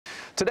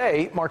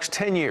Today marks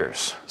 10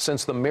 years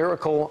since the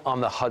miracle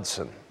on the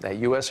Hudson, that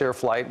U.S. air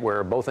flight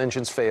where both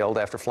engines failed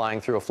after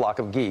flying through a flock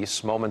of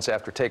geese moments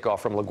after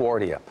takeoff from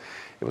LaGuardia.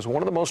 It was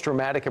one of the most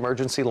dramatic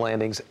emergency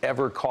landings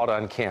ever caught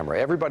on camera.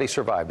 Everybody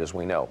survived, as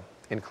we know,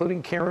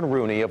 including Karin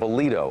Rooney of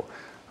Aledo,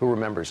 who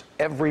remembers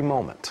every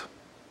moment,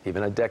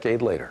 even a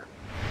decade later.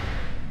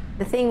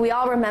 The thing we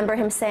all remember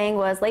him saying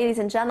was, "Ladies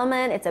and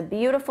gentlemen, it's a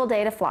beautiful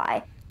day to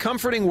fly."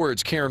 Comforting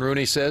words, Karin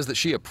Rooney says, that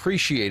she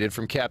appreciated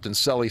from Captain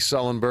Sully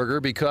Sullenberger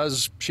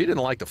because she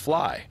didn't like to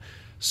fly.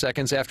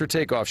 Seconds after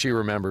takeoff, she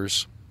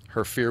remembers,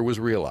 her fear was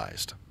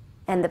realized.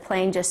 And the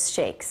plane just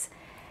shakes.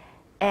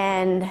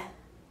 And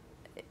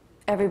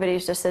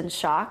everybody's just in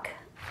shock.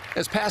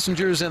 As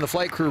passengers and the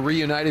flight crew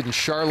reunited in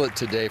Charlotte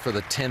today for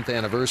the 10th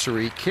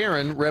anniversary,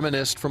 Karin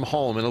reminisced from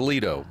home in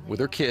Aledo with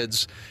her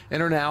kids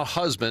and her now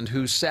husband,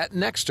 who sat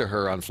next to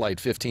her on Flight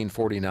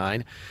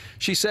 1549.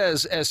 She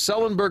says as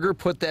Sullenberger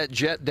put that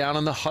jet down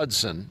on the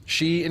Hudson,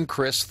 she and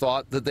Chris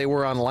thought that they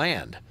were on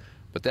land.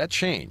 But that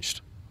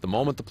changed the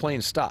moment the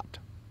plane stopped.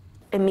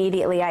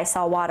 Immediately I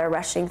saw water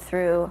rushing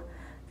through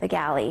the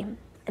galley.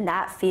 And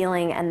that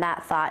feeling and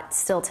that thought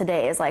still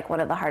today is like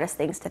one of the hardest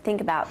things to think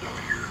about.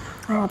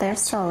 Oh, there's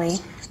Sully.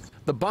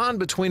 The bond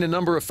between a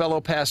number of fellow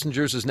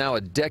passengers is now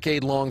a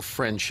decade-long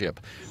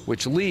friendship,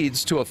 which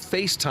leads to a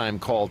FaceTime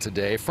call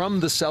today from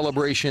the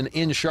celebration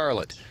in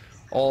Charlotte,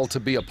 all to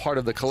be a part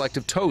of the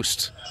collective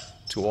toast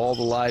to all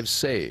the lives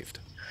saved.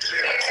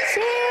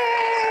 Cheers!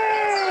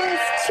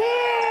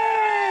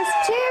 Cheers!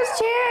 Cheers!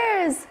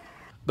 Cheers!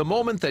 The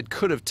moment that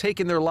could have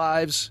taken their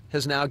lives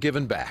has now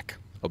given back.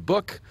 A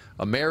book,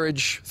 a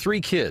marriage,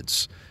 3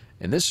 kids.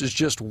 And this is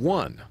just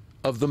one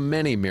of the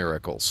many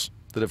miracles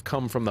that have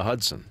come from the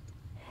Hudson.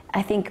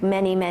 I think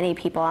many, many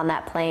people on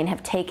that plane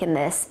have taken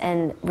this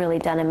and really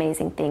done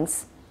amazing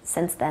things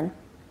since then.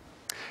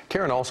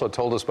 Karin also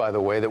told us, by the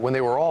way, that when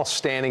they were all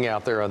standing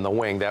out there on the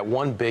wing, that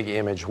one big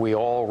image we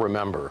all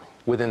remember.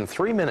 Within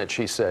 3 minutes,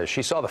 she says,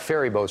 she saw the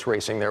ferry boats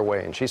racing their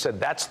way, and she said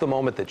that's the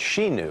moment that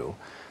she knew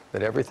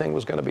that everything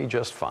was going to be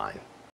just fine.